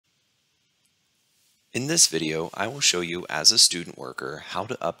In this video, I will show you as a student worker how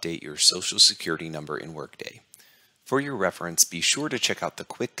to update your Social Security number in Workday. For your reference, be sure to check out the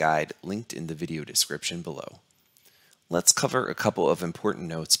quick guide linked in the video description below. Let's cover a couple of important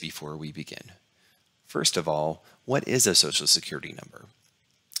notes before we begin. First of all, what is a Social Security number?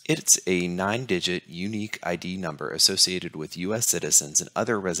 It's a 9-digit unique ID number associated with U.S. citizens and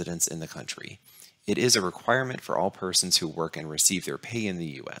other residents in the country. It is a requirement for all persons who work and receive their pay in the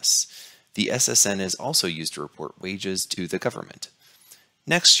U.S. The SSN is also used to report wages to the government.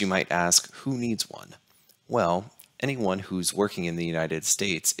 Next, you might ask, who needs one? Well, anyone who's working in the United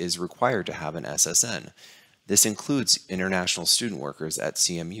States is required to have an SSN. This includes international student workers at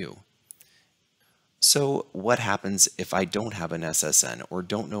CMU. So what happens if I don't have an SSN or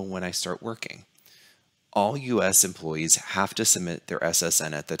don't know when I start working? All U.S. employees have to submit their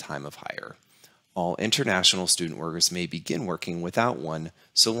SSN at the time of hire. All international student workers may begin working without one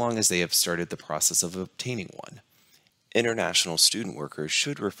so long as they have started the process of obtaining one. International student workers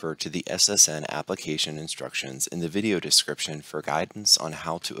should refer to the SSN application instructions in the video description for guidance on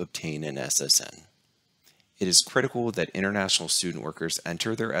how to obtain an SSN. It is critical that international student workers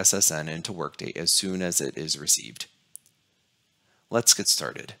enter their SSN into Workday as soon as it is received. Let's get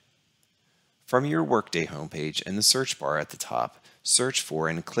started. From your Workday homepage, in the search bar at the top, search for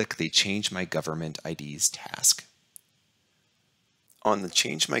and click the Change My Government IDs task. On the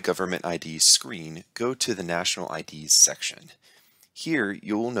Change My Government IDs screen, go to the National IDs section. Here,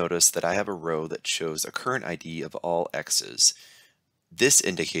 you will notice that I have a row that shows a current ID of all X's. This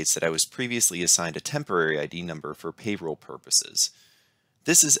indicates that I was previously assigned a temporary ID number for payroll purposes.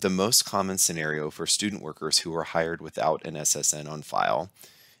 This is the most common scenario for student workers who are hired without an SSN on file.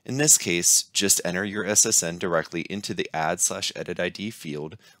 In this case, just enter your SSN directly into the Add/Edit ID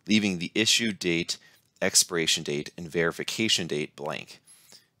field, leaving the issue date, expiration date, and verification date blank.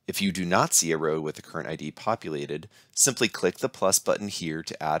 If you do not see a row with the current ID populated, simply click the plus button here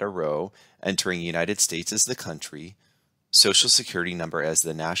to add a row, entering United States as the country, Social Security number as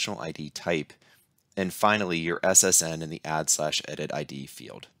the national ID type, and finally your SSN in the Add/Edit ID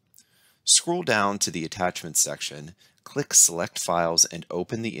field. Scroll down to the Attachments section, click Select Files and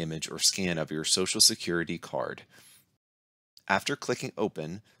open the image or scan of your Social Security card. After clicking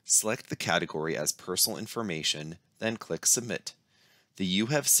Open, select the category as Personal Information, then click Submit. The You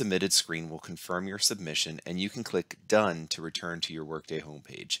Have Submitted screen will confirm your submission and you can click Done to return to your Workday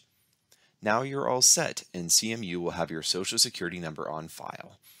homepage. Now you're all set and CMU will have your Social Security number on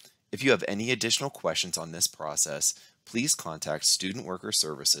file. If you have any additional questions on this process, please contact Student Worker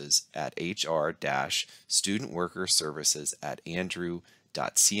Services at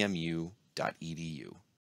hr-studentworkerservices@andrew.cmu.edu.